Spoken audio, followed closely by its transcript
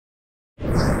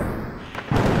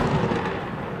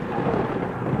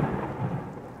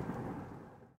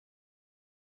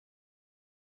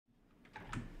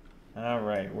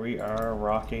Alright, we are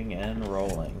rocking and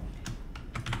rolling.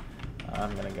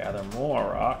 I'm gonna gather more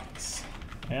rocks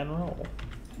and roll.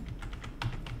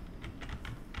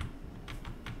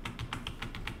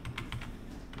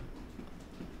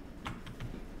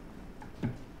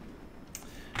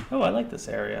 Oh, I like this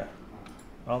area.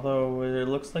 Although it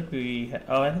looks like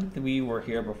oh, I think we were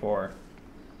here before.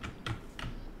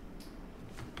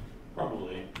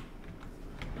 Probably.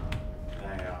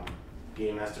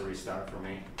 Game has to restart for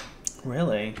me.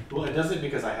 Really? Well, it does it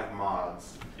because I have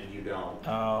mods and you don't.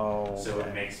 Oh. So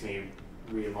it makes me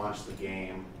relaunch the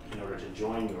game in order to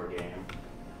join your game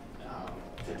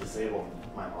to disable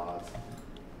my mods.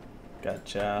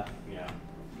 Gotcha. Yeah.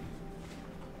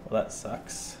 Well, that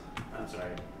sucks. That's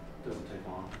right. Doesn't take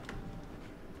long.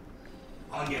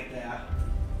 I'll get there.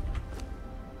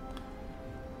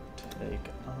 Take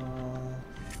it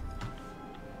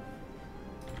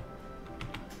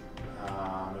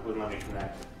wouldn't let me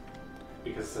connect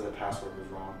because it said the password was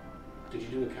wrong. Did you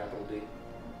do a capital D?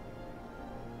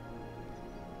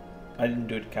 I didn't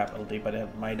do it in capital D, but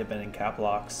it might have been in cap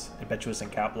locks. I bet you it was in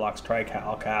cap locks. Try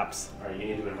all caps. Alright, you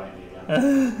need to invite me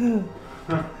again.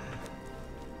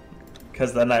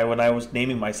 Because then when I was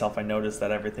naming myself, I noticed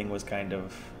that everything was kind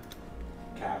of...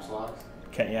 Caps locks?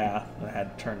 Yeah, I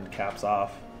had turned caps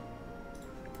off.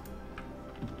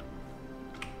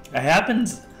 It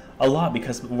happens a lot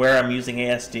because where I'm using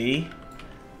ASD,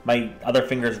 my other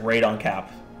finger's right on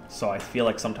cap. So I feel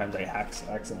like sometimes I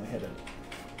accidentally hit it.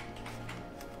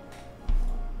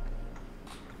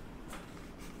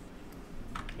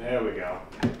 There we go.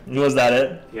 Was that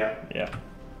it? Yep. Yeah.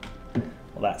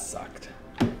 Well, that sucked.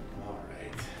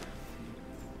 Alright.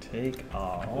 Take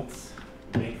all. Let's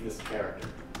make this character.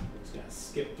 I'm just gonna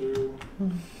skip through.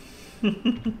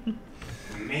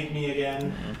 Make me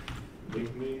again.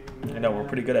 Make me again. I know, we're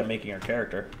pretty good at making our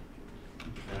character.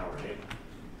 Alright.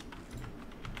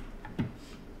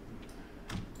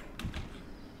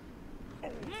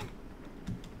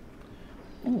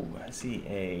 Ooh, I see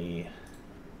a...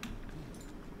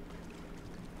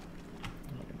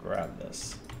 I'm gonna grab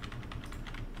this.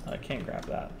 I can't grab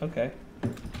that. Okay.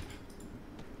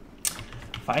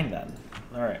 Fine then.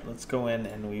 Alright, let's go in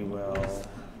and we will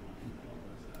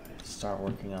start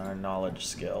working on our knowledge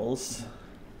skills.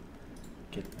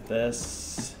 Get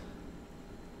this.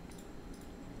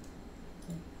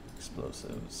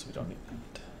 Explosives, we don't need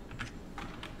that.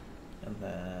 And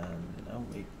then, oh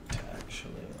wait,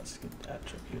 actually, let's get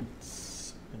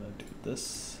attributes. I'm gonna do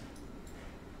this.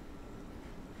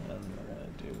 And we're gonna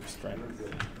do strength.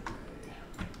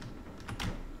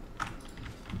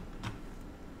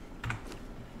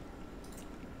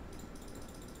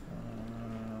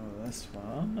 This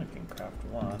one, I can craft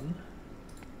one.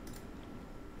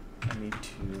 I need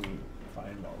to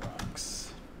find more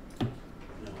rocks.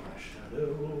 No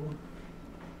shadow.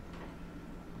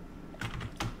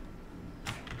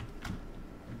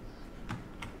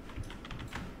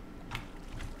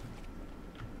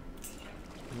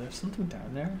 Is there something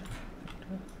down there?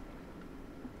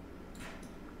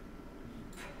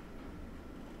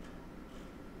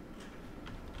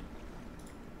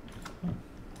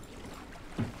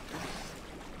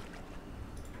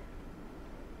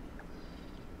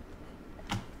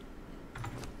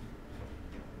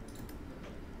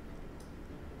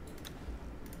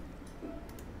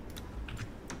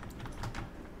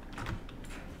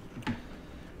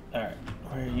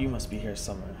 Alright, you must be here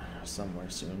somewhere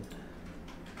soon.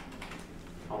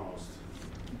 Almost.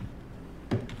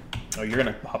 Oh, you're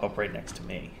gonna pop up right next to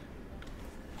me.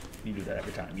 You do that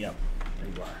every time. Yep, there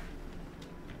you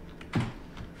are.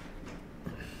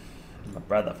 My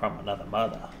brother from another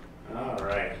mother.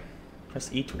 Alright. Press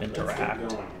E to Let's interact. get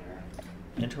going here.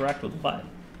 Interact with what?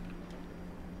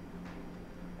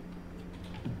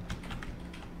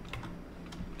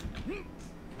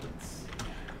 Let's see.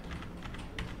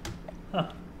 Huh.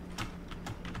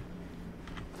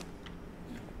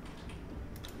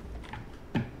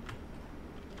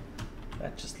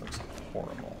 That just looks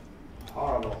horrible.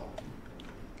 Horrible.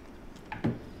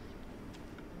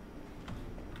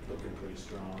 Looking pretty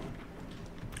strong.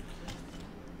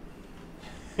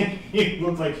 You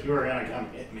looked like you were gonna come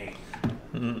hit me.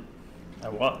 I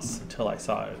was, until I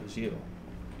saw it was you.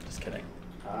 Just kidding.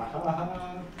 Ha ha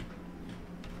ha.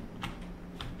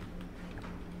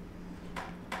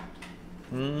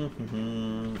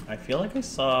 I feel like I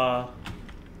saw...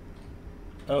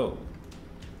 Oh.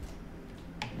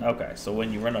 Okay, so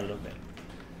when you run out of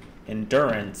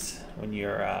endurance, when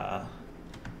your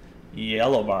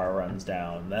yellow bar runs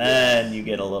down, then you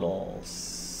get a little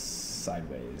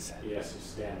sideways. Yes, your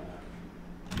stamina.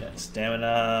 Yeah,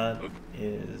 stamina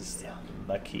is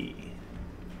the key.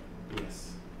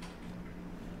 Yes.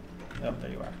 Oh,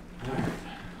 there you are. Alright.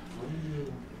 What do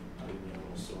you... Oh, you need a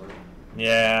little sword.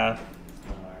 Yeah.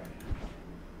 Alright.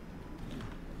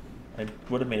 I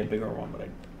would have made a bigger one, but I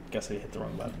guess I hit the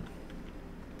wrong button.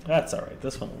 That's alright.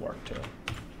 This one will work too.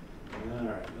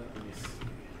 Alright, let me see.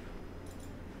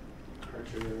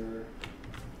 Archer.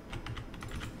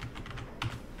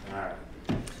 Alright.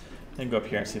 Then go up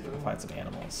here and see if we can find some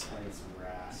animals. I need some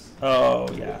grass. Oh,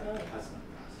 yeah. That's not grass.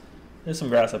 There's some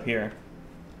grass up here.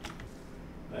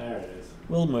 There it is.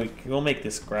 We'll make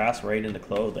this grass right into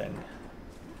clothing.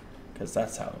 Because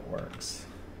that's how it works.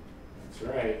 That's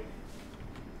right.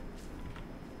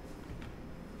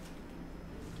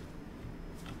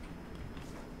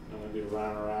 I'm going to be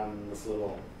running around in this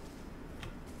little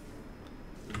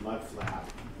mud flap.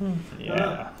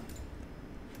 Yeah.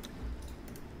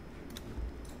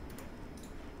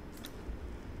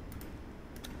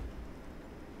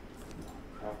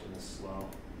 Crafting is slow.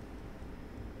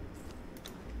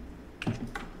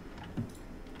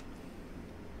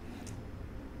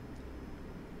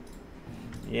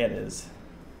 Yeah, it is.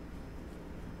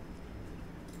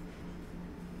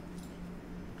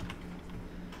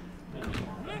 And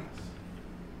more grass.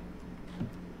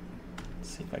 Let's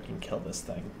see if I can kill this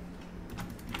thing.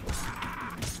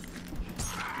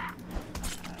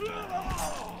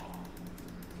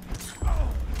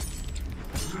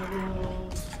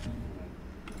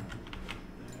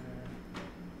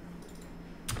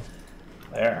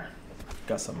 There.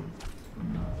 Got some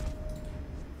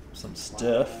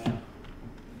stuff.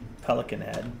 Pelican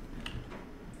head.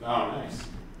 Oh, nice.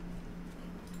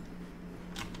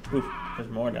 Oof, there's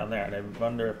more down there, and I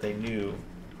wonder if they knew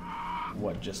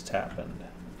what just happened.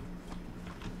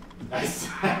 I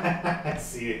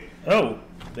see it. Oh,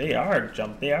 they are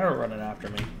running after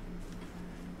me.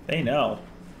 They know.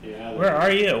 Yeah. Where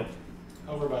are you?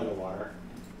 Over by the water.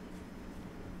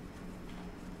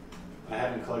 I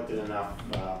haven't collected enough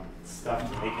stuff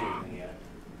to make anything yet,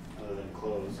 other than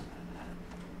clothes.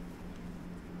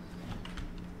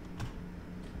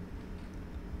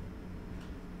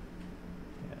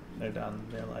 Yeah, they're done.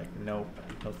 They're like, nope,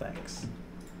 no thanks.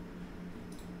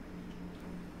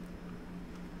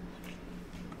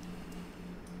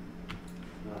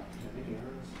 No, can I make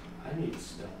arrows? I need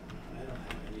stone. I don't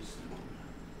have any stone.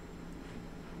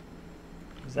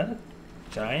 Is that a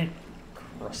giant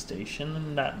crustacean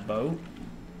in that boat?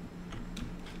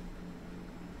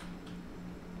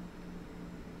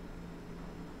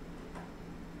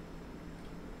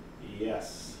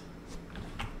 Yes.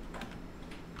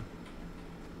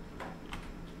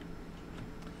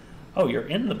 Oh, you're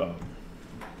in the boat.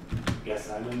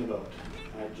 Yes, I'm in the boat.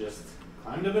 I just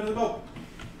climbed up in the boat.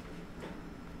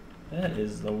 That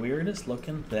is the weirdest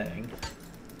looking thing.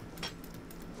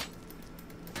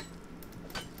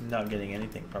 Not getting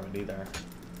anything from it either.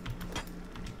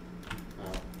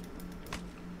 Oh.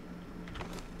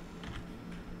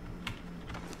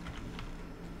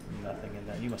 Nothing in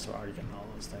that. You must have already gotten all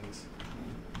those things.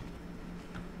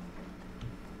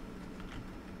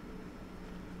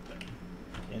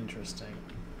 Interesting.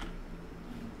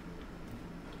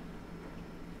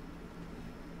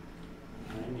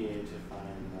 I need to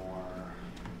find more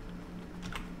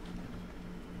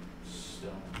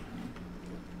stone.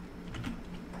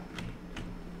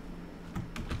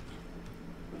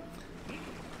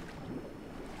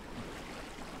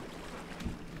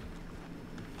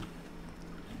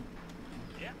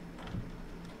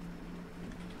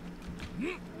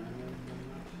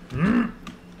 Mm.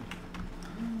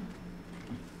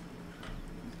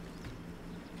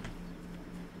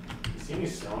 You see any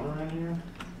stone around here?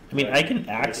 I mean, I can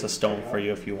axe a stone for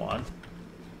you if you want.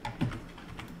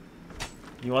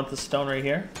 You want the stone right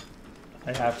here?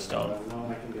 I have stone. No,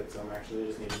 I can get some. Actually, I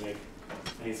just need to make.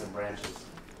 I need some branches.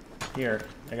 Here,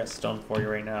 I got stone for you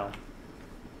right now.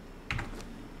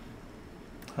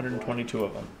 122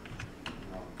 of them.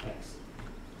 Oh, thanks.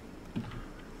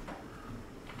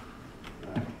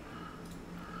 Alright.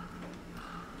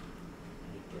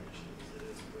 Need branches. It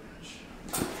is branch.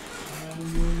 I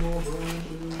need more branches.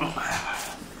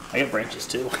 I got branches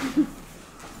too. I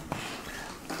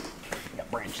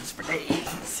got branches for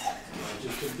days.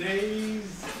 Branches for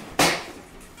days.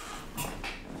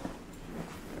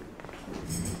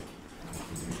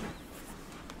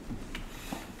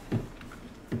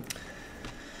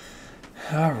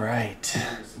 All right.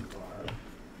 Some bark.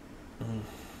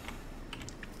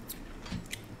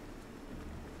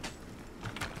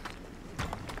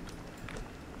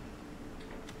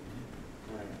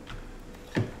 Alright.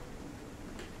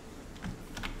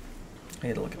 I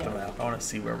need to look at the map. I want to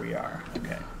see where we are.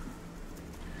 Okay.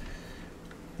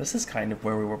 This is kind of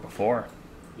where we were before.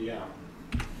 Yeah.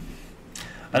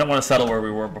 I don't want to settle where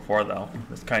we were before, though. It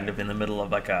was kind of in the middle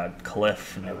of like a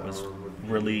cliff, and it was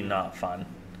really not fun.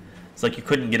 It's like you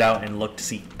couldn't get out and look to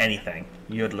see anything.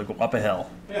 You had to go up a hill.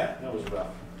 Yeah, that was rough.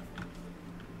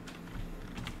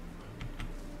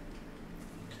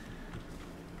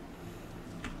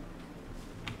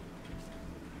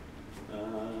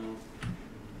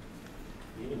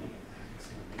 Need to make an axe.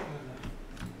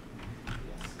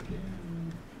 Yes,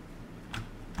 again.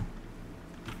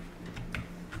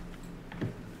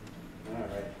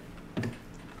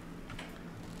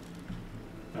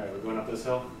 Alright, we're going up this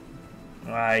hill?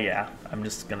 Yeah. I'm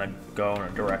just gonna go in a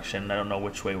direction. I don't know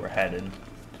which way we're headed.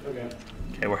 Okay.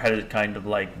 Okay, we're headed kind of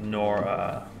like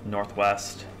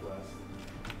northwest.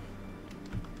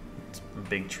 It's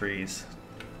big trees.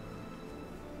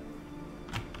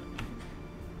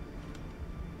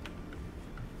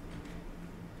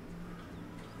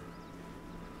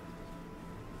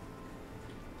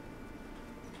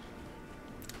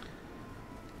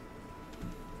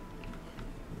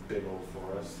 Big old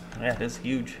forest. Yeah, it is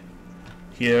huge.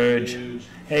 Huge.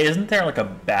 Hey, isn't there like a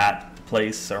bat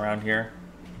place around here?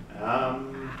 I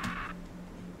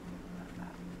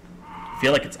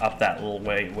feel like it's up that little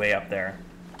way up there.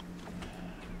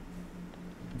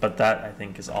 But that, I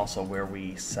think, is also where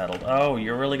we settled. Oh,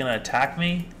 you're really gonna attack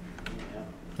me?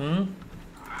 Yeah.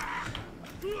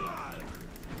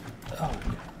 Oh,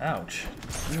 ouch.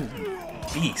 You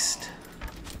beast.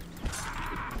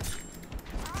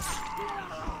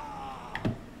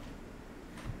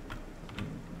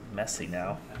 Messy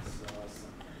now. That's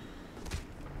awesome.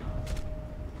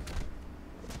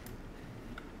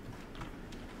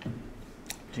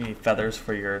 Do you need feathers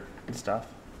for your stuff?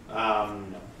 No.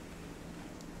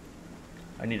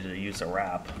 I needed to use a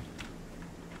wrap.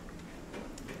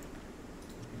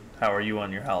 How are you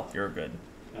on your health? You're good.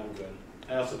 I'm good.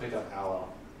 I also picked up aloe.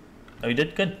 Oh, you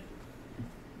did? Good.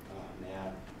 Oh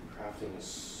man, crafting is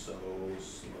so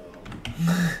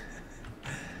slow.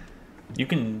 You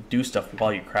can do stuff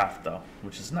while you craft, though,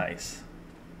 which is nice.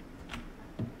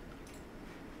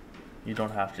 You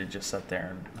don't have to just sit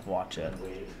there and watch it.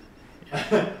 Wait.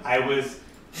 I was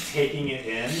taking it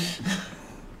in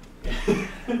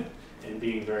and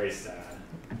being very sad.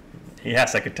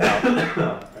 Yes, I could tell.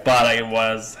 Right. But I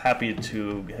was happy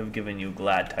to have given you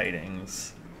glad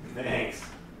tidings. Thanks.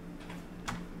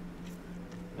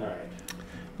 Alright.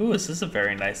 Ooh, this is a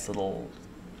very nice little...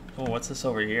 Oh, what's this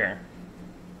over here?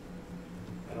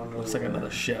 I don't know. Looks like another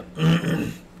ship. I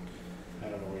don't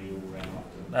know where you ran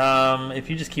off to. If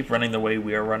you just keep running the way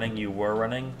we are running, you were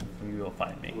running, you will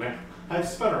find me. I've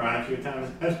spun around a few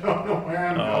times. I don't know where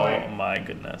I'm going. Oh my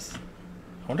goodness.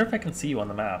 I wonder if I can see you on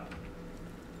the map.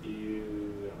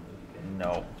 You...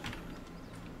 No.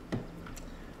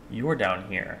 You were down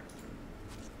here.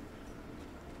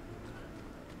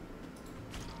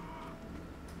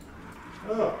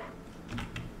 Oh.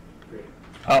 Great.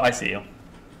 Oh, I see you.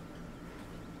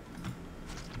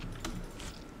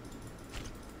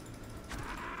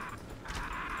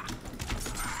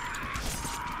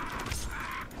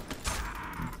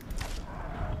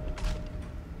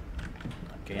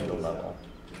 Gained a level.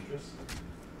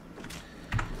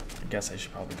 I guess I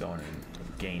should probably go in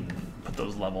and put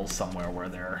those levels somewhere where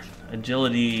they're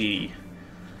agility.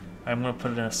 I'm gonna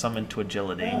put some into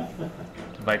agility.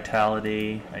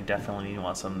 Vitality, I definitely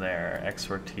want some there.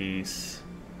 Expertise,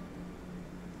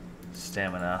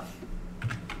 stamina,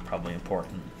 probably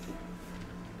important.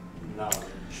 Knowledge.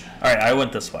 All right, I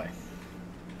went this way,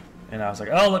 and I was like,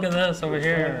 "Oh, look at this over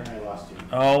here!" I lost you.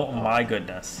 Oh my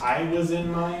goodness! I was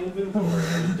in my inventory.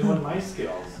 I was doing my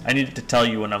skills. I needed to tell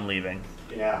you when I'm leaving,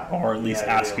 Yeah. or at least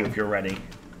Yeah, ask you do. if you're ready.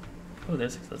 Oh,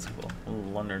 that's cool. A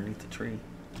little underneath the tree.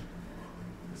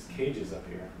 There's cages up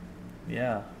here.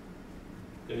 Yeah,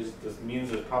 This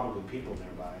means there's probably people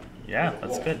nearby. yeah, There's a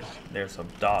that's wolf. good. There's a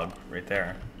dog right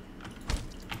there.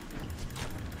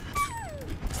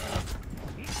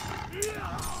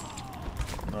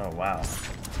 Oh wow.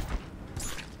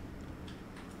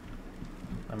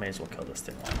 I may as well kill this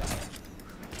thing all now.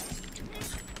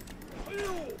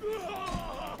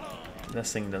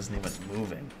 This thing doesn't even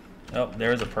moving. Oh,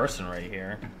 there's a person right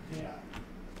here. Yeah.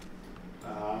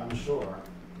 I'm sure.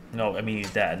 No, I mean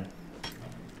he's dead.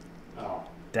 Oh.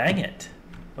 Dang it.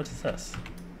 What is this?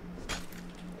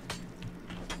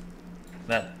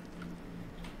 That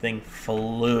thing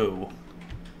flew.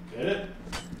 Did it?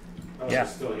 Oh, Yeah.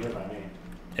 it's still here by me.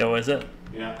 Oh, is it?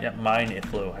 Yeah. Yeah, mine it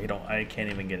flew. I can't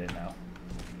even get it now.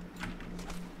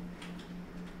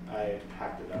 I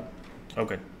hacked it up. Oh,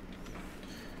 good.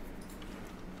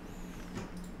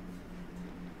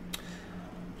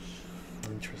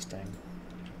 Interesting.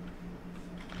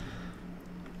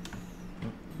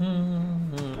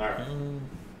 Alright.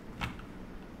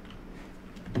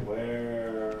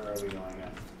 Where are we going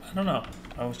at? I don't know.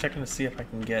 I was checking to see if I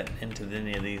can get into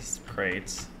any of these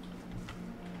crates.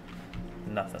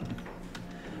 Nothing.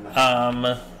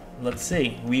 Let's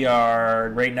see. We are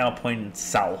right now pointing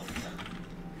south.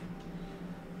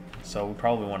 So we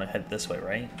probably want to head this way,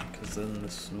 right? Because then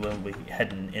we'll be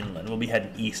heading inland. We'll be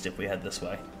heading east if we head this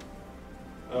way.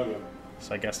 Okay.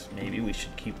 So I guess maybe we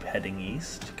should keep heading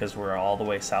east because we're all the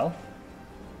way south.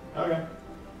 Okay.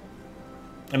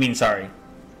 I mean, sorry,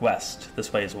 west.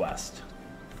 This way is west.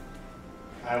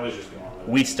 I was just going with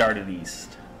We started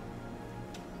east.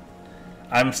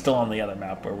 I'm still on the other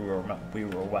map where we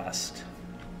were west.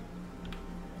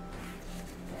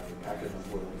 Back in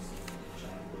the woods.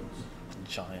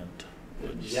 Giant.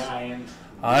 Giant.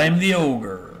 I'm the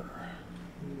ogre.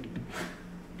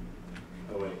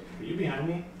 Oh wait, are you behind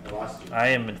me? I lost you. I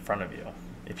am in front of you.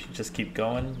 If you just keep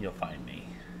going, you'll find me.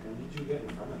 When did you get in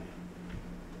front of me?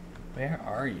 Where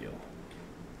are you?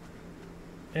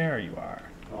 There you are.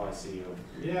 Oh, I see you.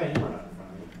 Yeah, you were not in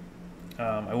front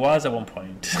of me. I was at one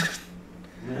point.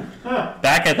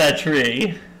 Back at that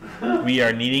tree. We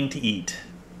are needing to eat.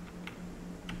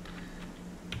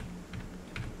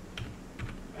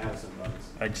 I have some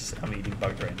bugs. I'm eating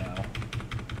bugs right now.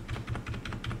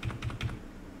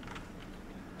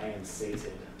 I am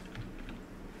sated.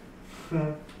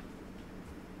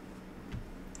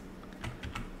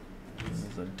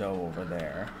 There's a doe over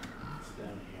there. It's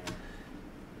down here.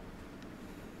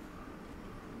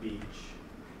 Beach.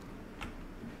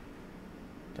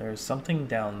 There's something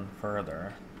down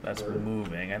further that's Bird.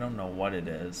 moving. I don't know what it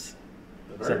is.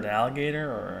 The Is it an bird? alligator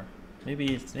or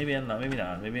maybe it's maybe not, maybe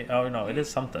not. Maybe oh no, it is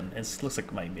something. It looks like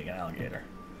it might be an alligator.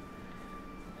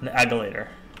 An alligator.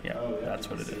 Yeah, Oh, yeah, that's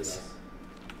you what can it see is. us.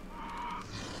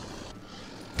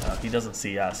 He doesn't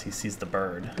see us. He sees the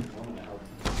bird. I'm gonna help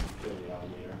kill the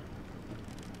alligator.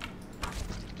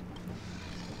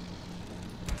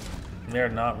 They're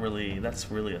not really.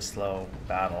 That's really a slow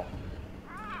battle.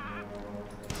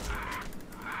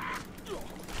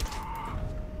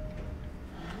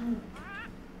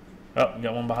 Oh, you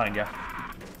got one behind you.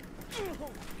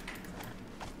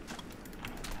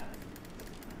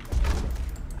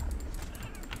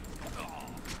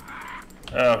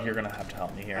 Oh, you're gonna have to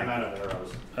help me I'm here. out of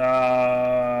arrows.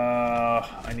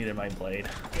 I needed my blade.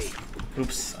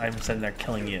 Oops, I'm sitting there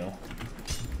killing you.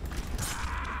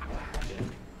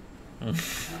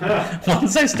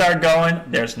 Once I start going,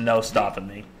 there's no stopping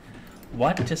me.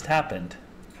 What just happened?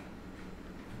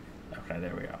 Okay,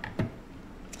 there we go.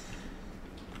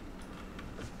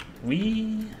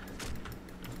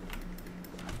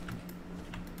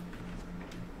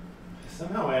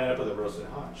 Somehow I ended up with a roasted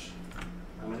haunch.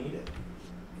 I'm gonna eat it.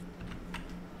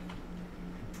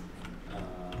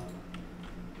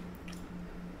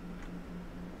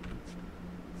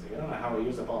 See, I don't know how I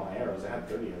used up all my arrows. I had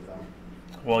 30 of them.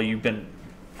 Well, you've been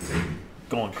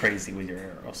going crazy with your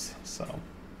arrows, so.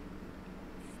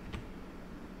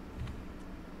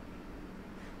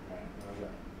 Alright, I've got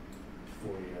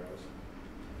 40 arrows.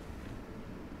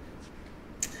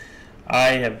 I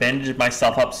have bandaged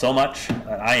myself up so much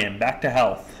that I am back to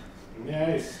health.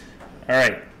 Nice. All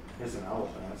right. Here's some aloe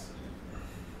plants.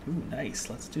 Ooh, nice.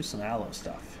 Let's do some aloe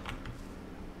stuff.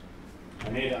 I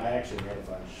actually made a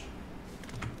bunch.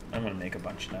 I'm gonna make a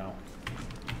bunch now.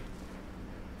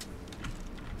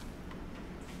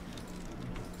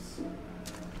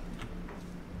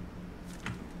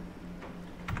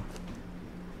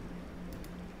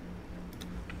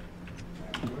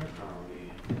 Where are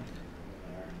we?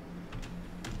 There.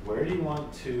 Where do you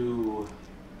want to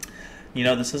You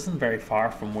know, this isn't very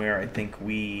far from where I think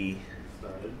we.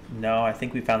 start? No, I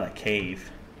think we found that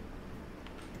cave.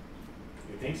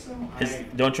 You think so?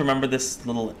 Don't you remember this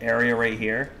little area right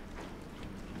here?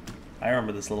 I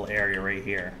remember this little area right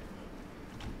here.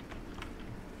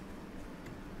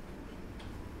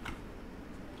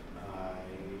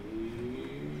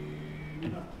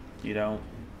 No. You don't?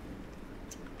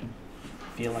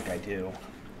 I feel like I do.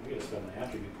 I'm gonna spend my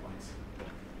attribute points.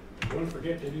 Don't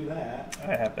forget to do that.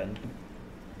 I have been.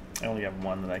 I only have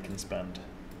one that I can spend.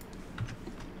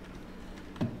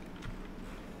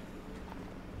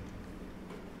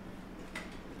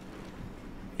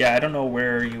 Yeah, I don't know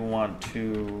where you want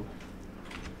to.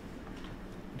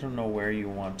 I don't know where you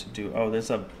want to do. Oh, there's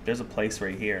a place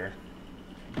right here.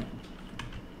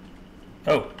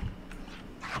 Oh.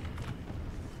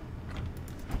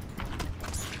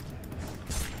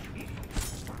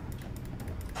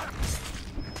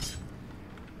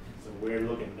 It's a weird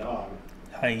looking dog.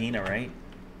 Hyena, right?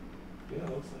 Yeah,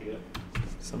 looks like it.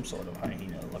 Some sort of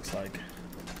hyena, it looks like.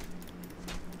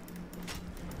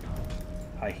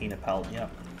 Hyena pelt, yep.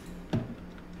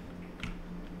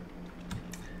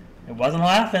 It wasn't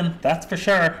laughing, that's for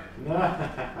sure.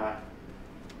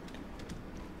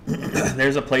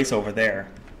 There's a place over there.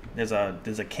 There's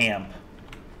a camp.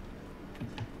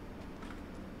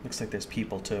 Looks like there's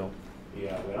people too.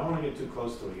 Yeah, we don't want to get too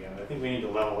close to it yet. I think we need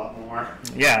to level up more.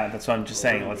 Yeah, that's what I'm just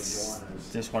saying. Let's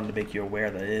just wanted to make you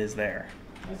aware that it is there.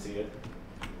 I see it.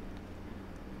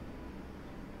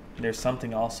 There's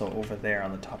something also over there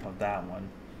on the top of that one.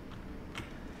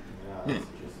 Yeah, that's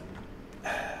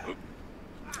interesting.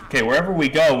 Okay, wherever we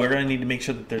go, we're going to need to make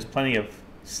sure that there's plenty of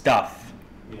stuff.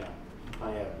 Yeah,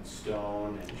 I have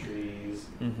stone and trees.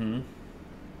 Mm-hmm.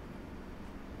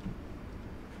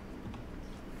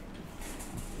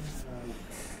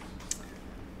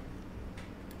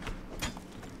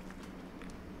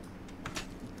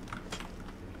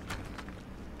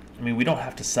 I mean, we don't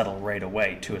have to settle right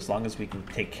away, too, as long as we can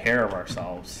take care of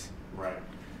ourselves. Right.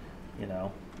 You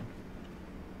know?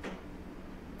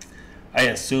 I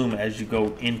assume as you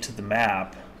go into the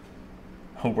map,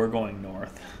 oh, we're going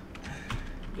north.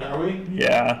 Are we?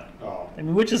 Yeah. Oh. I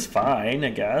mean, which is fine, I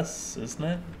guess, isn't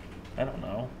it? I don't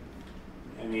know.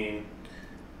 I mean...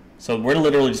 So we're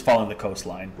literally just following the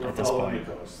coastline We're at this point. following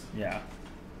the coast. Yeah.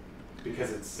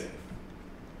 Because it's safe.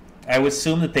 I would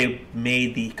assume that they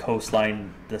made the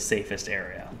coastline the safest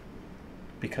area,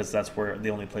 because that's where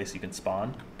the only place you can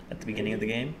spawn at the beginning of the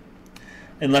game,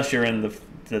 unless you're in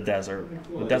the desert.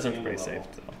 Well, The desert's game pretty level.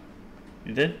 safe, though.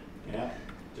 You did? Yeah.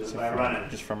 Just So by from, running.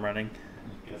 Just from running.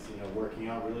 Guess, working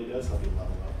out really does help you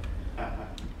level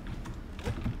up.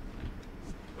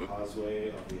 Causeway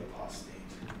of the Apostate.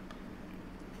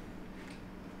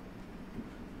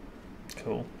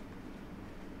 Cool.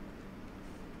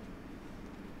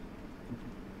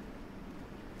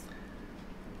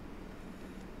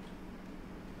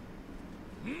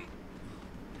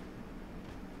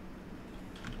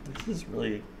 This is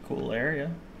really a cool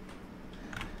area.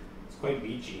 It's quite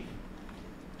beachy.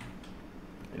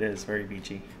 It is very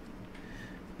beachy.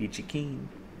 Beachy keen.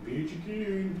 Beachy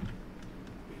King.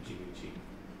 Beachy, beachy.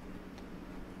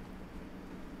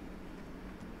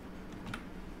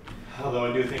 Although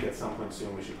I do think at some point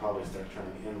soon we should probably start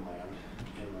turning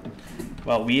inland.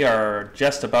 Well, we are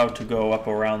just about to go up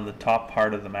around the top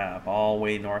part of the map, all the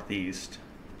way northeast.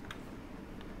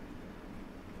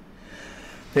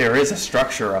 There is a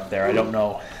structure up there, I don't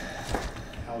know.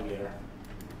 Alligator.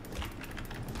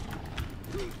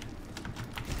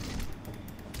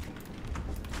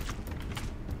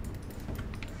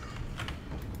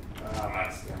 My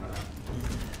stamina.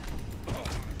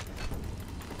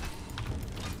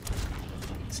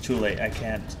 It's too late, I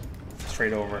can't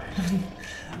trade over.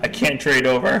 I can't trade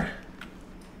over.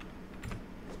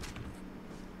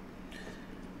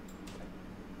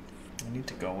 I need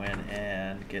to go in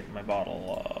and get my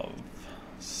bottle of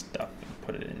stuff and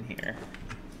put it in here.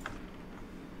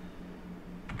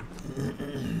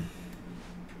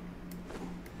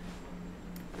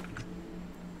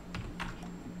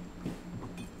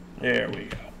 There we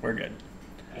go. We're good.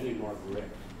 I need more grit.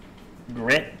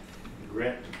 Grit?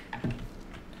 Grit.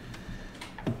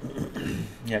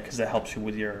 Yeah, because that helps you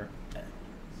with your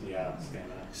Yeah,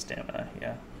 stamina. stamina,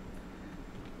 yeah.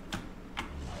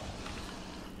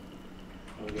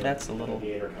 We got That's a little-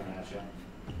 gator coming at you.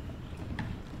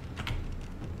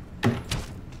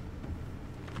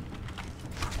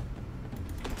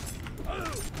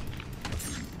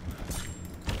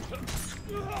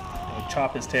 I'll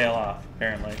chop his tail off,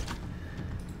 apparently.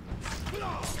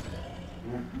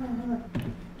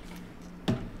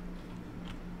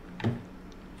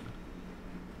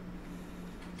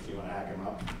 You want to hack him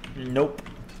up? Nope.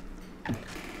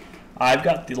 I've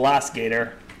got the last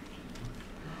gator.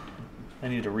 I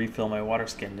need to refill my water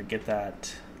skin to get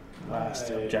that last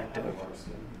objective.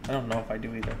 I don't know if I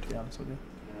do either, to be honest with you.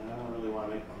 I don't really want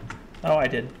to make one. Oh, I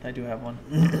did. I do have one.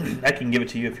 I can give it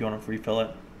to you if you want to refill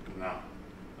it. No,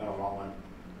 I don't want one.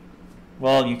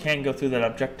 Well, you can go through that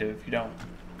objective if you don't.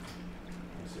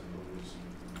 I suppose.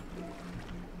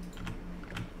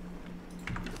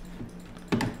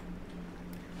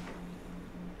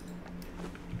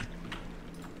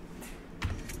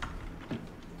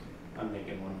 I'm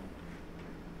making one.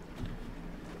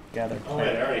 Gather Oh wait,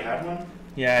 plant. I already had one?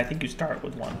 Yeah, I think you start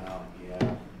with one. Oh,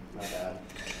 yeah. My bad.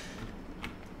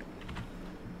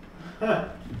 Huh.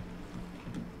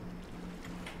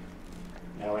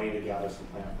 Now I need to gather some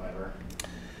plant fiber.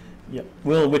 Yep.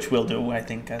 Which we'll do, I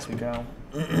think, as we go.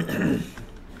 Yeah.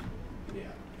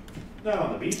 Not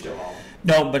on the beach at all.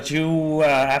 No, but you,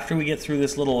 after we get through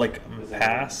this little, like, There's a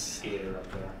pass. gator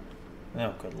up there.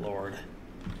 Oh, good lord.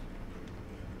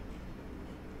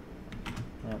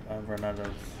 Oh, I've run out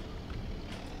of...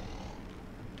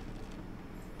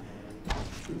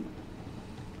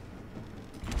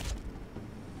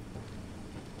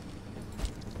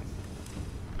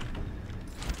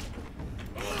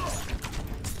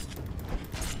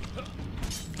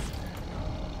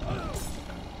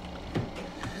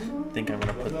 think I'm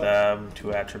going to put them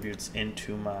 2 attributes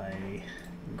into my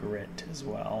grit as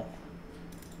well.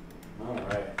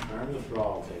 Alright, turn the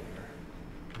thrall taker.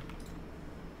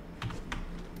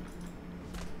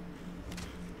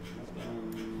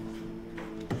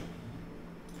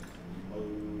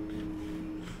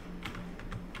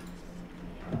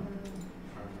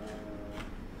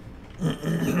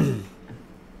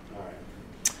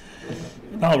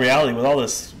 In all reality, with all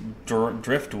this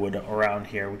driftwood around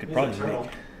here, we could probably make...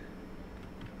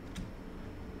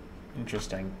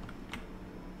 Interesting.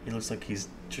 He looks like he's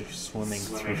just swimming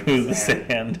through the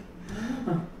sand.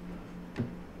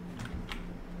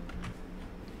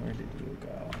 Where did you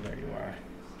go? There you are.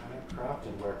 Craft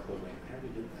and wear clothing. I already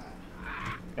did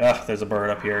that. Ugh, there's a bird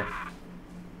up here.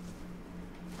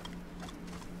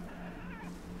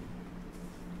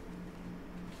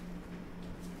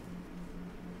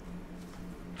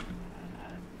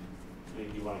 Do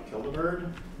you want to kill the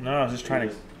bird? No, I was just trying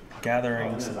to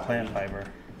gathering some plant fiber.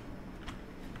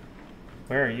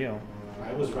 Where are you?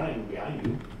 I was running behind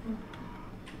you.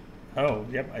 Oh,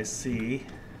 yep, I see.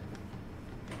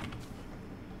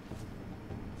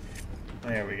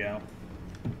 There we go.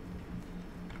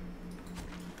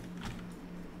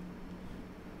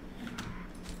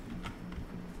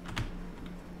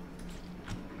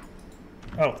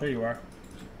 Oh, there you are.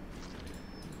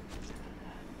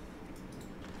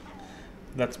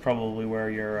 That's probably where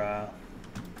you're,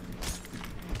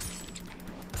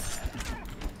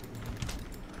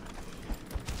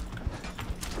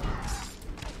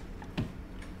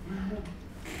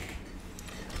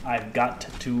 I've got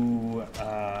to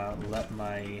let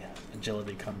my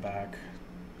agility come back.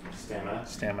 Stamina?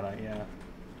 Stamina, yeah.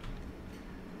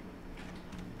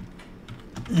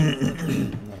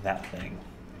 That thing.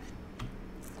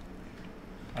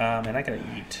 And I gotta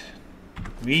eat.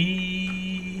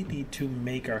 We need to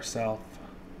make ourselves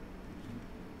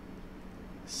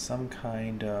some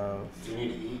kind of... Do you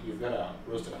need to eat? You've got a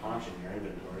roasted haunch in your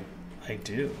inventory. I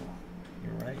do.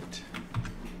 You're right.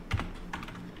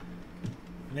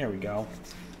 There we go.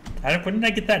 When did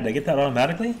I get that? Did I get that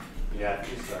automatically? Yeah,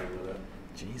 you started with it.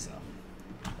 Jeez.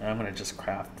 I'm going to just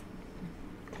craft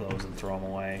clothes and throw them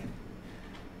away.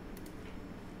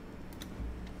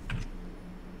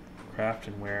 Craft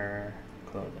and wear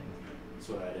clothing. That's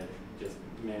what I did. Just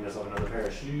made myself another pair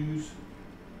of shoes.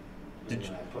 And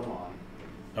then I put them on.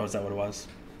 Oh, is that what it was?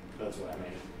 That's what I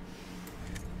made.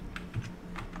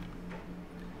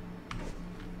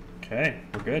 Okay,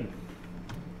 we're good.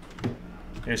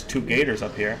 There's 2 gators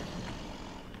up here.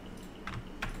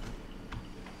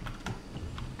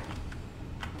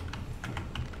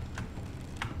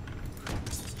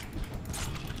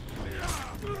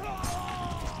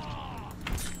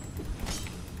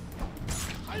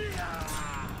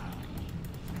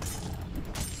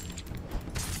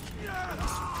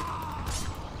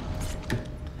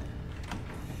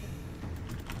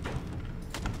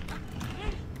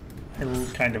 I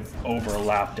kind of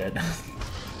overlapped it.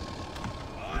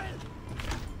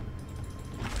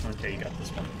 Okay, you got this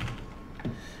one.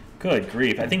 Good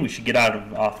grief! I think we should get out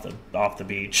of off the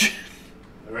beach.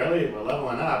 Really? We're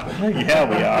leveling up. Yeah,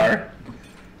 we are.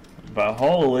 But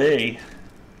holy!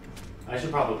 I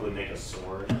should probably make a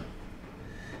sword.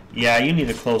 Yeah, you need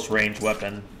a close range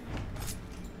weapon.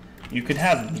 You could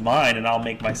have mine, and I'll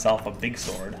make myself a big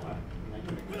sword. I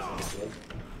can make myself a sword.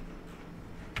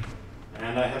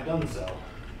 And I have done so.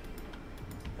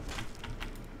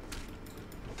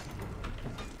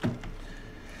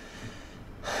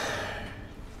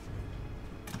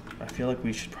 I feel like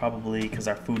we should probably, because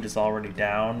our food is already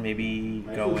down, maybe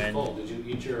My go food's in. full. Did you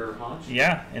eat your haunch?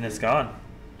 Yeah, and it's gone.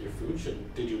 Your food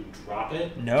should. Did you drop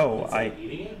it? No, instead of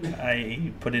eating it?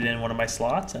 I put it in one of my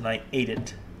slots and I ate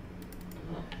it.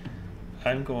 Oh.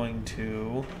 I'm going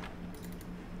to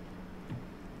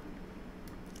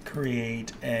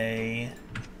create a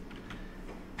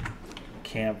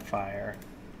campfire.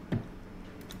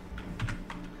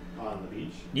 On the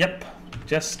beach? Yep,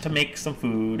 just to make some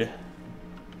food.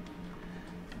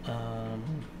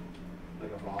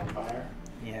 Like a bonfire?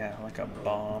 Yeah, like a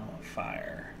bomb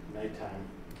fire. Nighttime.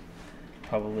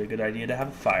 Probably a good idea to have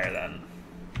a fire then.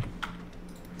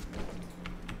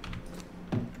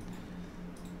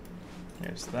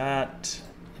 There's that,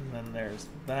 and then there's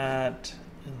that,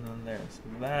 and then there's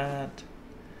that.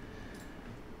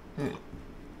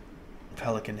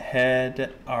 Pelican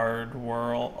head, Ard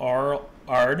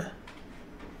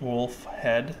wolf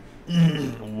head,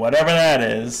 whatever that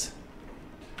is.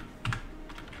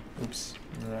 Oops,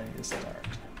 I need to start.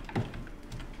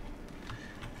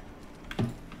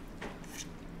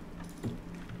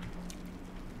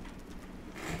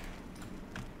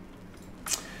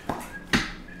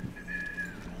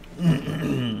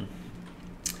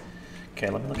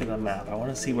 I want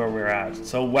to see where we're at.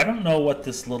 So I don't know what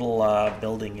this little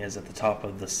building is at the top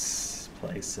of this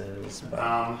place is. But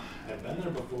I've been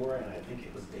there before, and I think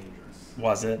it was dangerous.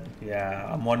 was it? Yeah.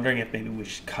 I'm wondering if maybe we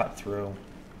should cut through.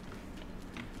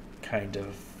 Kind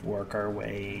of work our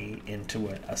way into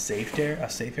a safe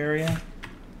area.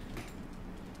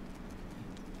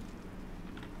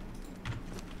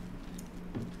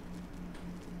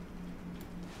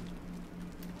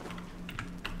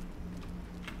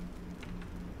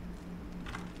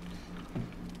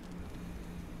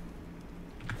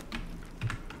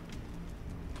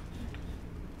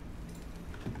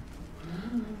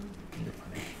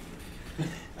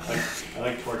 I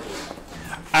like torches.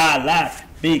 I like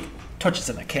big touches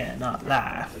and I cannot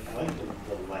lie. I like the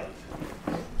light.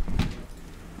 I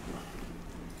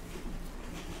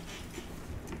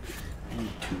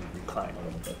need to recline a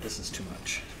little bit. This is too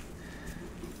much.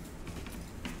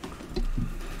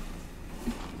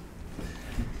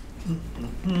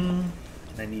 And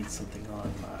I need something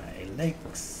on my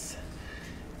legs.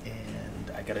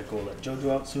 And I gotta go let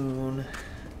Jojo out soon.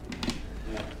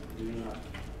 Yeah, do not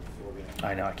forget.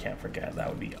 I know, I can't forget. That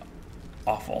would be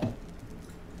awful.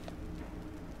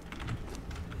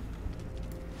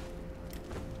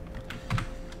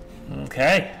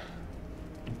 Okay.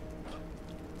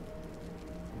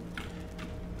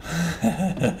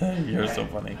 You're so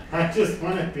funny. I just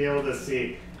want to be able to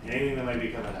see anything that might be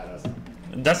coming at us.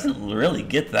 It doesn't really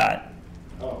get that.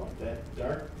 Oh, that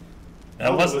dark?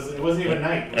 That it wasn't even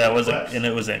night. Yeah, it wasn't, and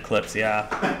it was an eclipse. Yeah,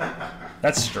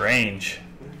 that's strange.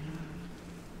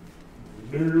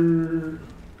 Nerd.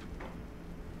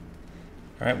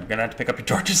 All right, we're gonna have to pick up your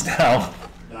torches now.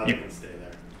 No, they can stay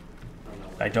there.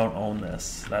 I don't own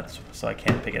this. That's so I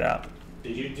can't pick it up.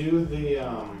 Did you do the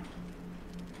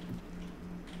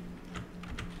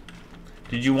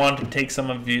Did you want to take some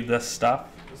of this stuff?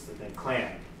 what's the thing?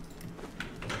 Clan.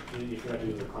 You forgot to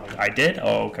do the clan. I did?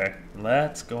 Oh, okay.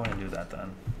 Let's go and do that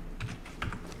then.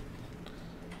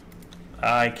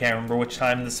 I can't remember which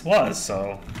time this was,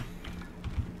 so.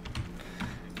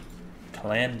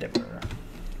 Clan Dipper.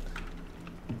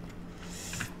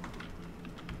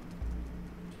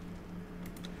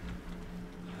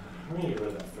 I'm gonna get rid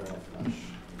of that feral flesh.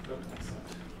 Oh, excellent.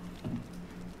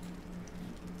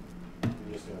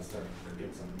 I'm just gonna start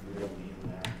getting some real meat in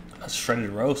there. A shredded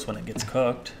roast when it gets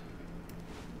cooked.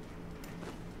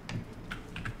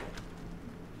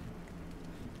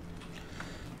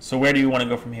 So where do you want to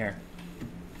go from here?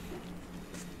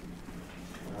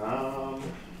 Where are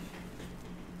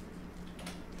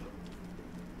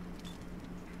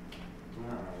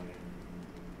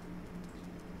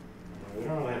we? We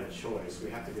don't really have a choice. We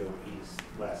have to go east,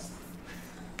 west.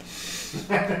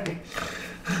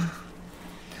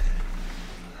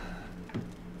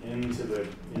 into the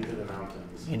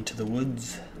mountains. Into the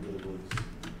woods. Into the woods.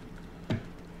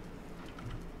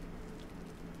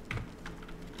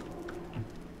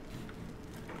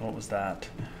 What was that?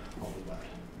 All of that.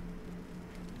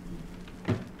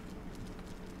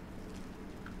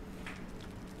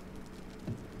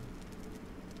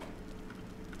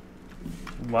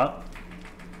 What?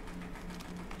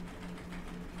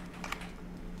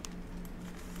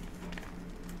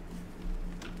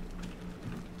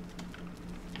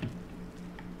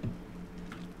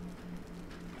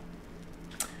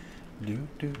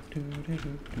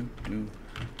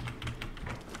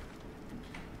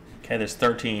 Okay, there's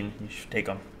 13. You should take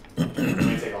them. Can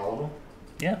you take all of them?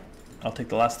 Yeah, I'll take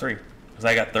the last 3. Because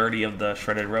I got 30 of the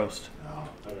shredded roast. Oh,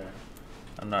 okay.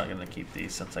 I'm not going to keep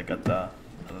these since I got the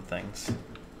other things.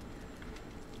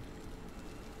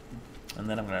 And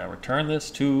then I'm going to return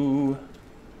this to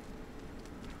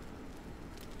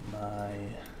my...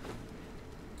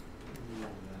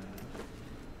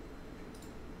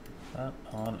 What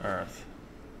on earth?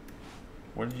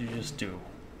 What did you just do?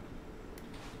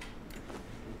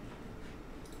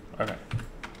 Okay.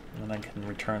 And I can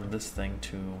return this thing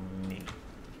to me.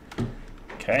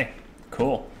 Okay,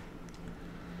 cool.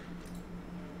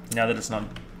 Now that it's not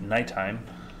nighttime.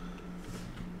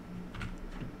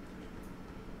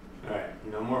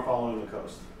 Alright, no more following the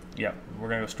coast. Yep, we're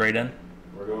gonna go straight in.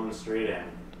 We're going straight in.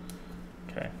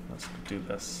 Okay, let's do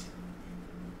this.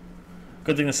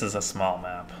 Good thing this is a small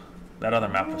map. That other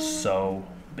map was so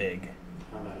big.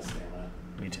 I'm not understand that.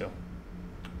 Me too.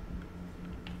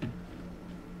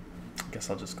 Guess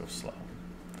I'll just go slow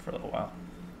for a little while.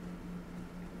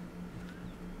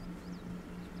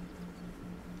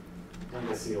 I'm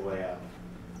gonna see a way out.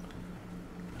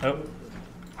 Oh,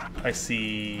 I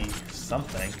see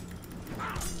something.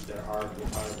 There are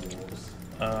wolves.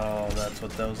 Oh, that's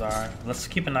what those are. Let's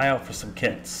keep an eye out for some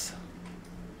kits.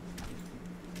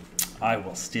 I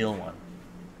will steal one.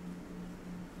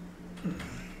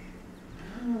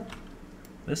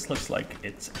 This looks like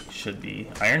it should be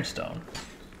ironstone.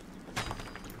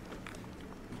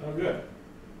 Oh, good.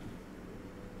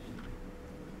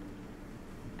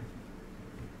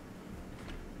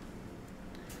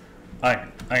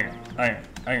 Iron, iron, iron,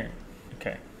 iron.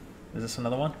 Okay. Is this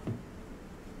another one?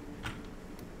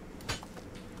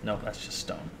 No, that's just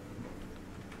stone.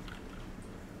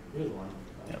 Here's one.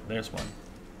 Yep, there's one.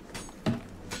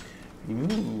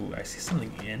 Ooh, I see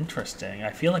something interesting.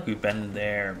 I feel like we've been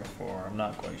there before. I'm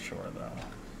not quite sure, though.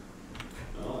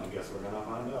 Well, I guess we're gonna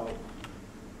find out.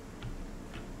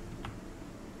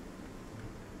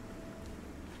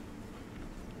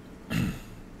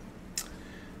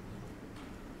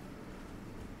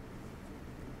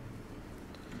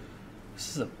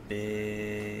 This is a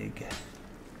big...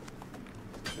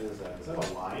 What is that? Is that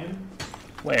a lion?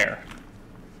 Where?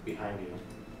 Behind you.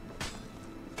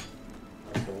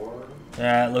 A boar?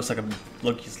 Yeah, it looks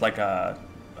like a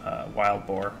wild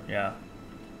boar. Yeah,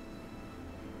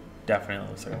 definitely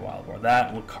looks like a wild boar.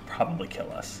 That will probably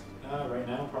kill us. Right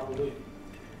now, probably.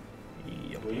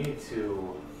 Yep. We need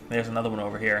to. There's another one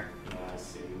over here. Yeah, I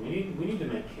see. We need to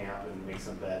make camp and make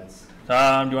some beds. Do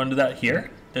you want to do that here?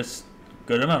 There's a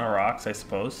good amount of rocks, I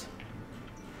suppose.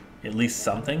 At least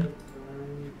something.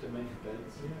 To make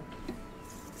beds, yeah.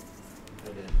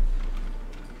 I did.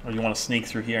 Or you want to sneak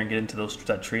through here and get into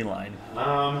that tree line?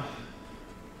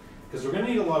 Because we're gonna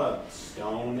need a lot of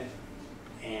stone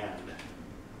and.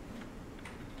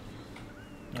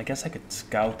 I guess I could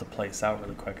scout the place out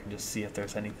really quick and just see if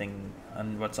there's anything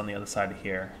on what's on the other side of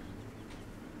here.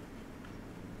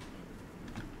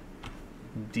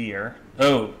 Deer.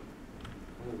 Oh,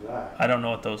 What is that? I don't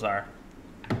know what those are.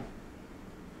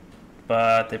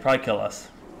 But they probably kill us.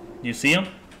 You see them?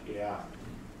 Yeah.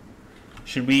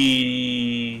 Should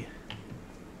we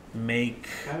make...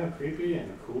 Kind of creepy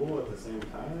and cool at the same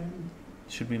time.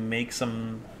 Should we make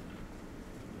some...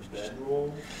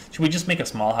 Bedroll. Should we just make a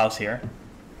small house here?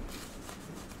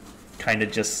 Kind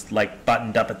of just like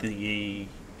buttoned up at the...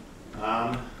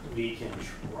 We can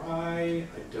try.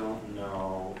 I don't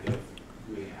know if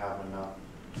we have enough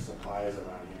supplies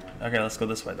around here. Okay, let's go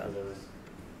this way then. There's-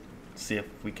 See if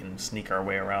we can sneak our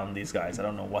way around these guys. I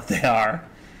don't know what they are.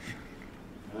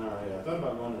 Yeah, I thought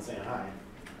about going and saying hi.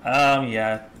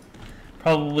 Yeah.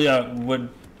 Probably would...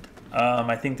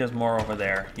 I think there's more over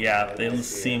there. Yeah, Yeah, they I see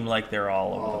seem it. like they're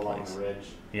all All over the along place. the ridge.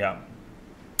 Yeah.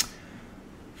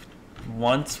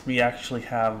 Once we actually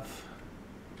have...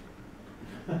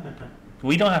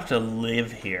 We don't have to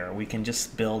live here. We can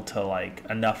just build to like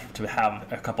enough to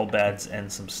have a couple beds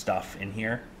and some stuff in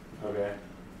here. Okay.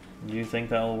 Do you think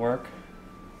that'll work?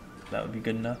 That would be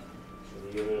good enough? Should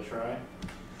we give it a try?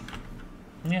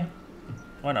 Yeah.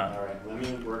 Why not? Alright, let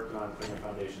me work on putting a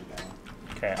foundation down.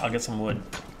 Okay, I'll get some wood.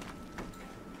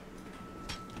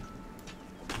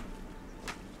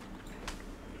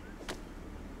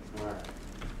 Alright.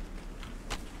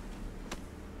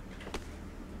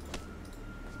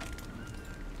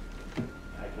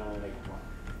 I can only make one.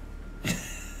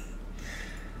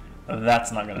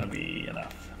 That's not going to be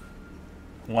enough.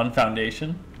 One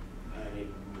foundation? I need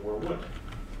more wood.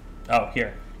 Oh,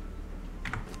 here.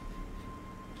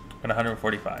 Got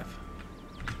 145.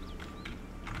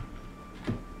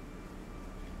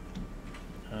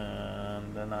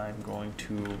 And then I'm going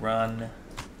to run,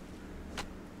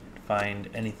 find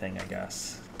anything, I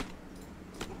guess.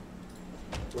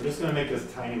 We're just gonna make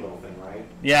this tiny little thing, right?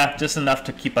 Yeah, just enough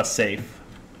to keep us safe.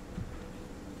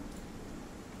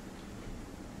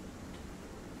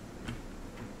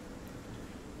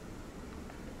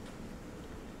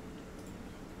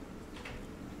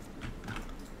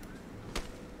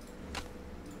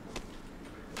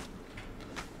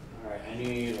 Alright, I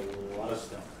need a lot of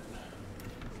stone.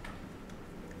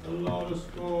 A lot of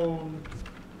stone.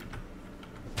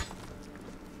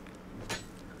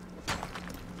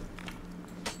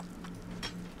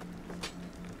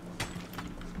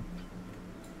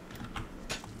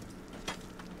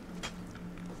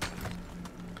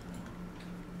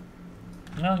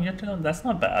 No, you're doing, that's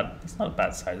not bad. That's not a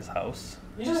bad sized house.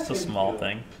 Yeah, Just a I think small so.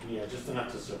 thing. Yeah, just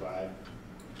enough to survive.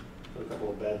 Put a couple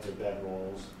of beds or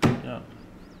bedrolls. Yeah.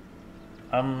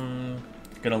 I'm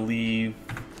gonna leave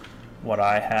what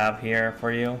I have here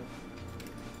for you.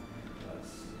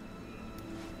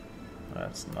 That's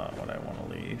That's not what I want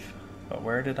to leave. But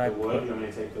where did the I wood. put? You want me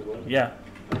to take the wood? Yeah,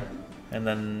 Okay. and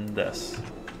then this.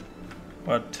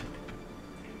 What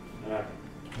Okay.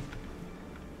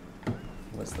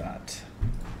 was that?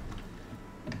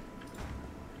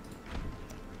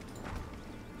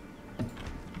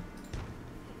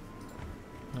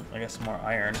 I guess more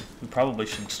iron. We probably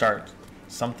should start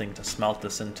something to smelt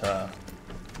this into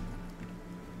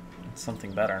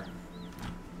something better.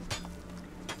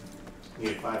 You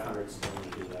need 500 stone to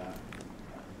do that.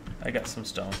 I got some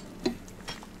stone.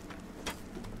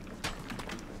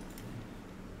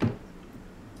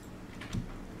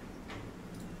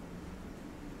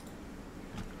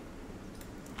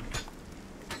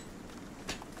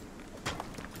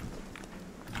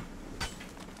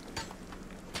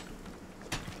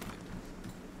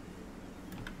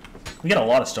 We got a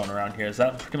lot of stone around here. Is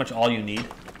that pretty much all you need?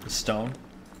 Is stone?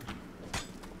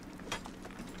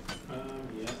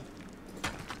 Yeah.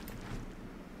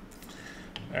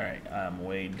 Alright, I'm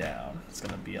way down. It's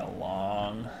gonna be a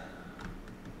long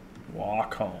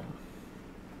walk home.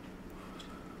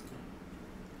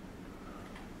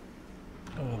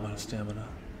 Oh, I'm out of stamina.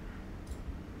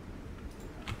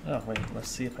 Oh, wait, let's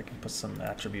see if I can put some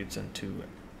attributes into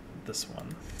this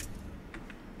one.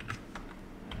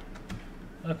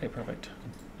 Okay, perfect.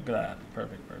 Look at that.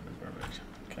 Perfect, perfect, perfect.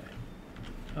 Okay.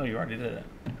 Oh, you already did it.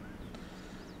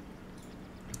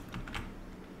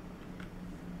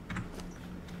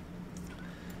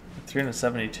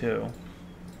 $372.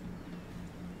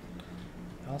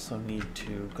 I also need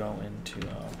to go into,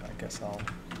 I guess I'll...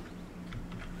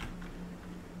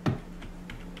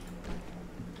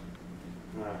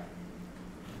 Alright.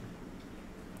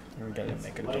 We gotta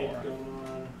make a Light door. going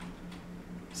on.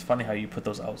 It's funny how you put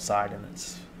those outside and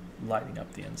it's lighting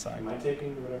up the inside. Am I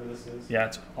taking whatever this is? Yeah,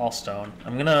 it's all stone.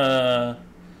 I'm gonna...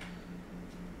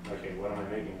 Okay, what am I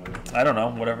making with it? I don't know,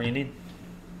 whatever you need.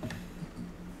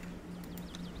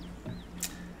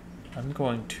 I'm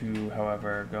going to,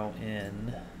 however, go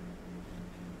in...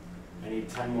 I need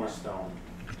 10 more stone.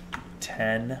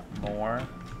 10 more?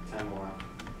 10 more.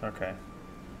 Okay.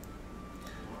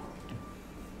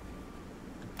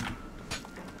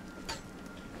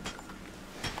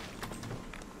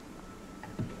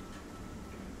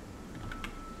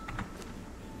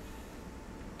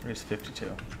 There's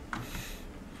 52.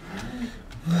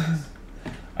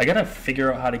 I gotta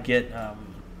figure out how to get,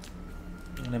 I'm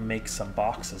gonna make some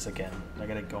boxes again. I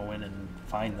gotta go in and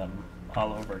find them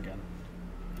all over again.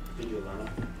 Did you learn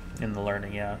it? In the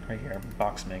learning, yeah, right here,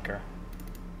 box maker.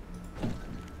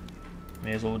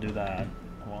 May as well do that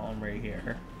while I'm right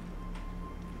here.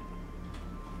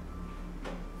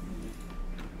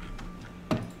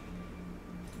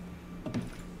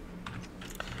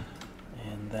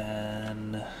 And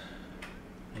then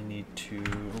I need to,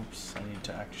 oops, I need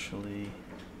to actually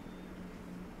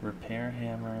repair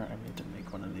hammer. I need to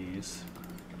make one of these.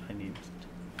 I need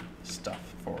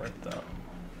stuff for it though.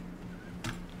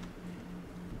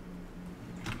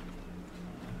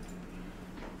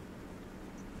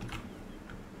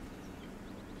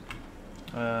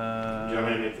 Do you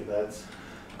want me to make the beds?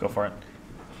 Go for it.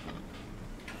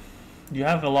 You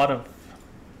have a lot of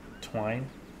twine.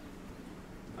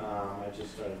 I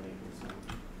just started making some.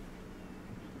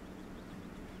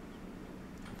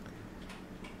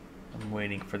 I'm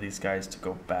waiting for these guys to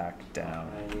go back down.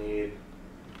 I need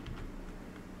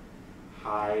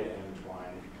hide and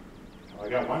twine. Oh, I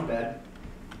got one bed.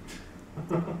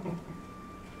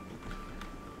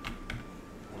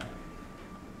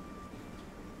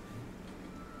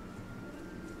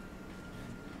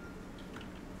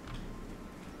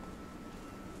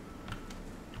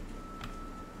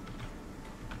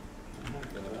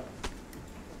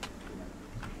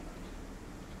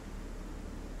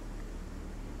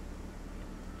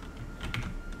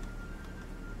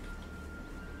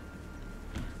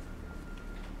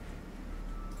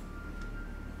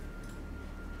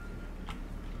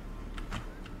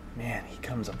 Man, he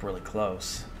comes up really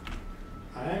close.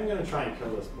 I'm gonna try and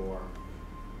kill this boar.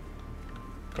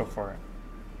 Go for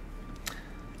it.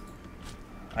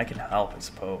 I can help, I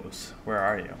suppose. Where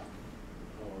are you?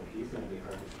 Oh, he's gonna be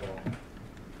hard to kill.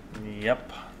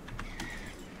 Yep.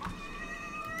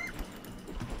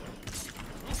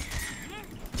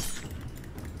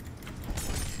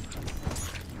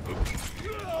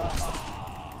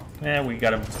 Yeah, we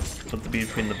got him put the beat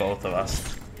between the both of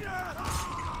us.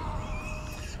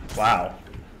 Wow.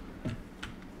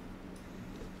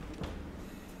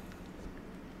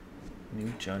 New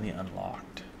journey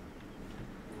unlocked.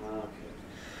 Okay.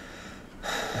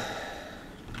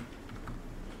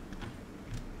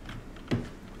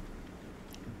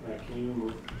 Right, can you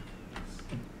move?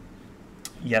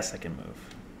 Yes, I can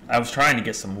move. I was trying to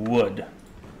get some wood.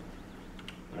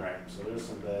 Alright, so there's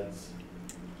some beds.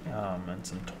 And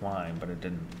some twine, but it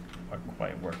didn't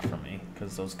quite work for me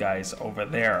because those guys over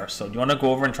there. So do you want to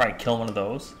go over and try and kill one of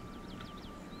those?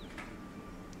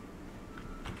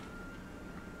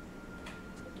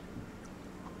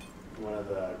 One of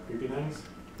the creepy things?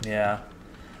 Yeah.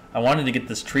 I wanted to get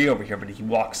this tree over here, but he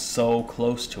walks so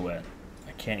close to it.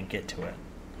 I can't get to it.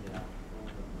 Yeah.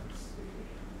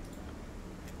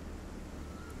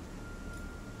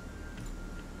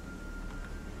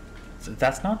 So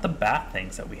that's not the bat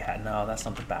things that we had. No, that's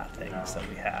not the bat things No. that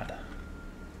we had.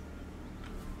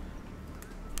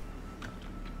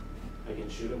 I can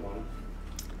shoot at one.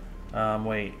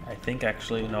 Wait. I think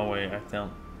actually, no, wait. I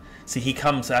don't. See, he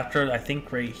comes after. I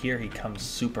think right here he comes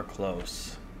super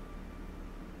close.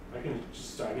 I can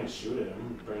shoot at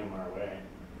him, bring him our way.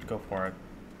 Go for it.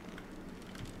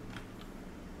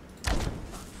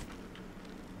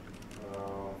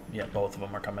 Yeah, both of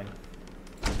them are coming.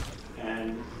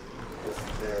 And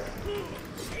there.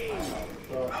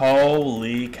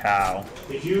 Holy cow.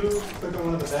 Did you click on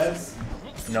one of the beds?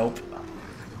 Nope.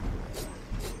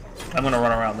 I'm gonna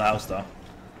run around the house though.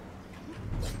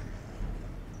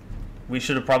 We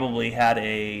should have probably had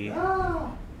a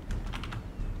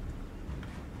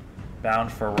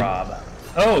bound for Rob.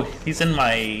 Oh, he's in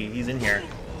here.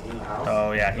 In the house?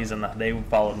 Oh yeah, they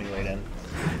followed me right in.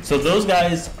 So those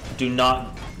guys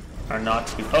are not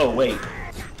to be, oh wait.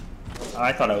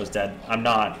 I thought I was dead. I'm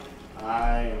not.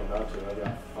 I am about to. I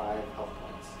got 5 health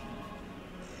points.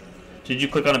 Did you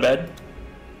click on a bed?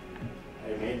 I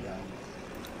made them.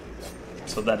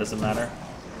 So that doesn't matter.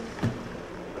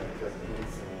 But it doesn't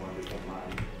instantly one became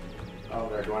mine. Oh,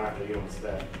 they're going after you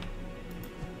instead.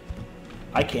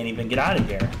 I can't even get out of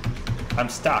here. I'm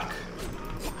stuck.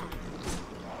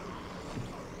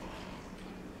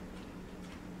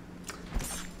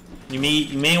 You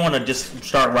may want to just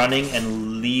start running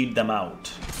and lead them out,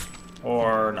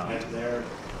 or not. And they're...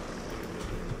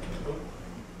 Oh,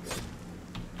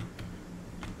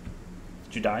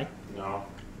 Did you die? no.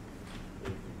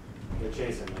 They're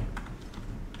chasing me.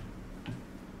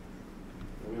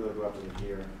 Maybe they'll go after the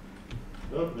deer.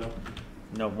 Oh, no.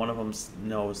 No, one of them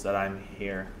knows that I'm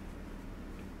here.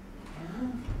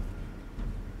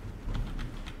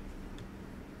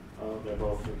 Oh, they're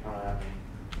both coming at me.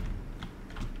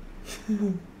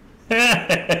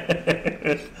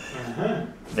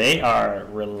 They are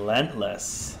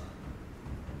relentless.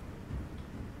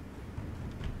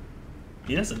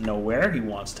 He doesn't know where he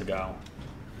wants to go.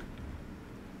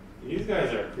 These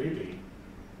guys are creepy.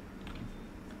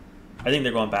 I think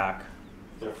they're going back.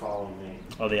 They're following me.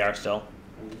 Oh, they are still.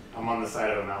 I'm on the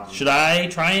side of a mountain. Should I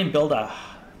try and build a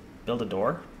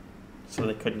door so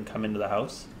they couldn't come into the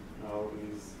house? No,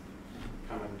 he's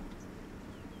coming.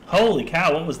 Holy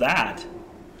cow, what was that?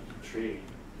 Tree.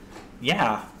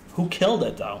 Yeah, who killed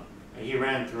it though? And he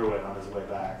ran through it on his way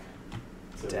back.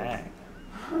 So Dang.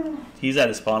 He's at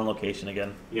his spawn location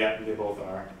again. Yeah, they both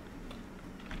are.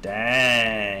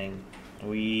 Dang.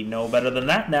 We know better than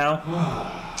that now.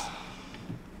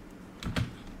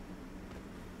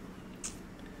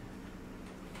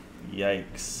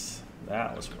 Yikes.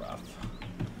 That was rough.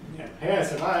 Yeah. Hey, I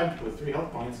survived with 3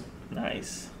 health points.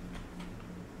 Nice.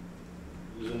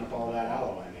 Using up all that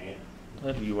aloe I made.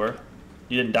 What you were?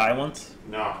 You didn't die once?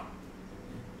 No.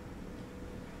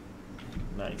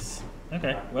 Nice.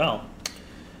 Okay, well.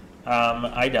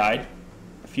 I died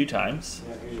a few times.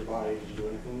 Yeah, here's your body. Did you do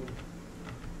anything?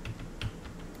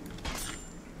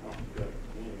 Oh, good.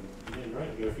 You did right.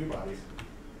 You got a few bodies.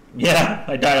 Yeah,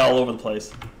 I died all over the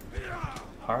place.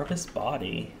 Harvest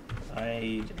body.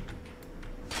 I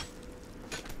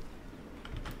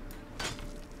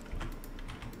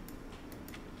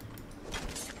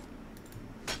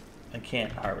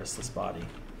can't harvest this body.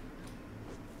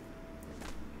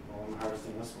 Well, I'm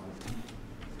harvesting this one.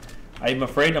 I'm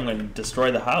afraid I'm going to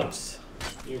destroy the house.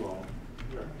 You won't.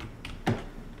 You're right.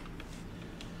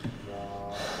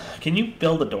 Can you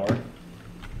build a door?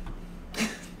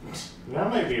 That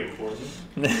might be important.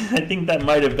 I think that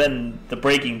might have been the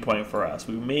breaking point for us.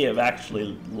 We may have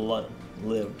actually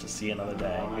lived to see another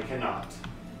day. I cannot.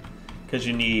 Because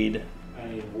you need... I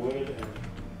need wood and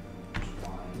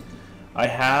twine. I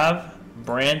have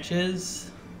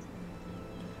branches.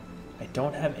 I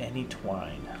don't have any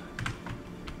twine.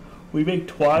 We make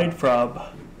twine from...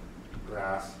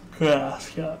 Grass.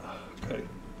 grass, yeah. Okay.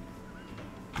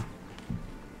 I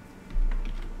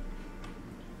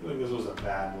feel like this was a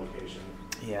bad location.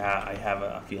 Yeah, I have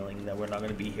a feeling that we're not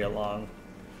going to be here long.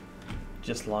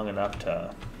 Just long enough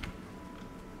to...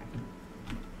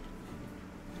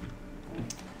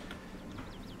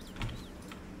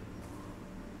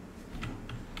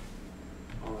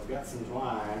 Oh, I've got some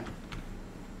twine.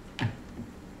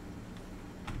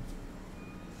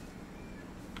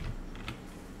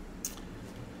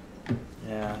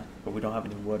 Yeah, but we don't have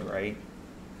any wood, right?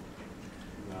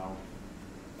 No.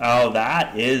 Oh,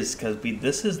 that is because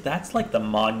that's like the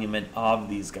monument of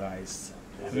these guys.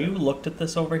 Have you looked at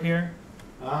this over here?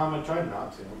 I tried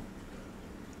not to.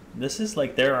 This is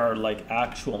like there are like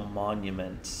actual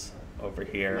monuments over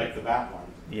here. Like the bat one.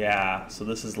 Yeah, so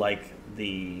this is like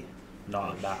the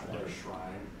not that one. Their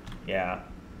shrine. Yeah.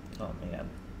 Oh man.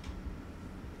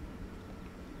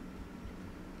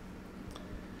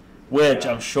 Which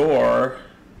I'm sure,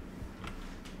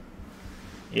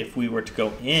 if we were to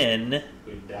go in,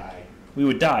 We'd die. we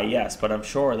would die, yes, but I'm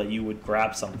sure that you would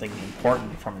grab something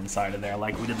important from inside of there,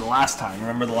 like we did the last time.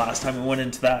 Remember the last time we went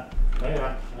into that? Oh,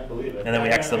 yeah, I believe it. And then we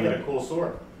accidentally... I got a cool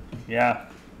sword. Yeah,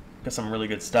 got some really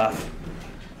good stuff.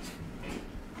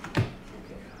 Okay,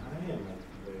 I am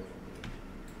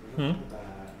Hmm?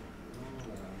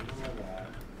 that.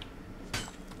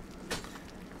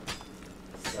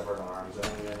 Severed arms. I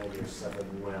don't even know your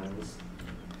severed limbs.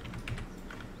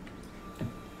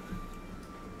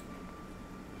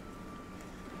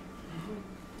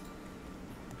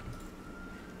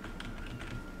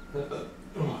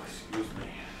 Oh, excuse me.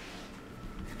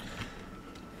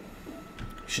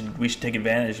 We should take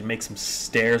advantage and make some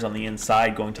stairs on the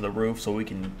inside going to the roof so we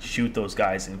can shoot those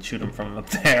guys and shoot them from up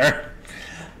there.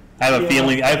 I have a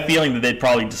feeling that they'd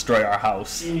probably destroy our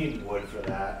house. You need wood for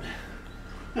that.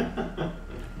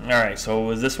 Alright, so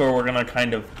is this where we're gonna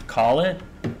kind of call it?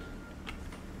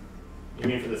 You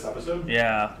mean for this episode?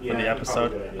 Yeah, for the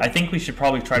episode. I think we should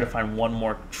probably try to find one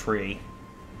more tree.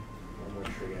 One more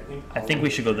tree. I think we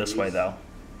should go this way though,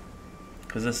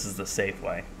 because this is the safe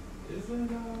way. Is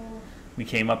it? We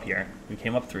came up here. We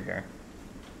came up through here.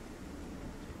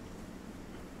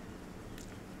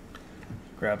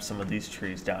 Grab some of these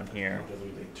trees down here. Because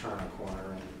we turn a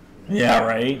corner and... Yeah,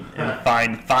 right. And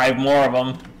find 5 more of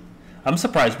them. I'm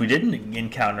surprised we didn't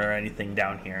encounter anything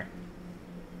down here.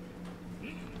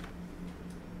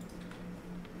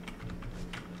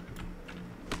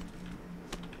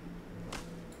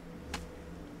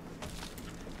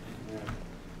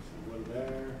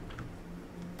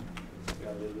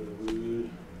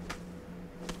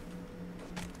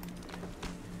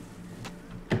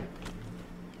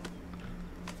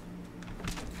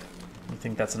 You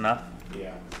think that's enough?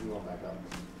 Yeah, I'm going back up.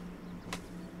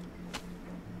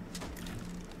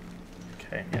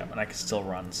 Okay, yeah, but I can still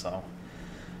run, so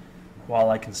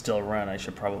while I can still run, I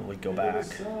should probably go back.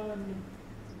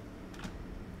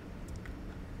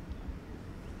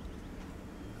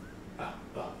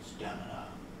 Stamina.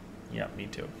 Yeah, me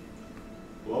too.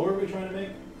 What were we trying to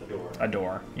make? A door. A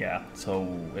door, yeah.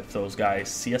 So if those guys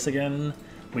see us again,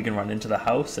 we can run into the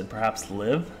house and perhaps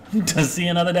live to see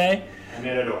another day. I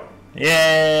made a door.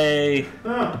 Yay!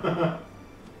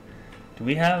 Do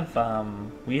we have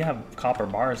copper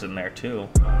bars in there too?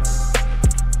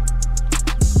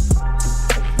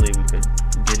 Hopefully we could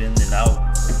get in and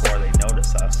out before they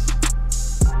notice us.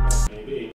 Maybe.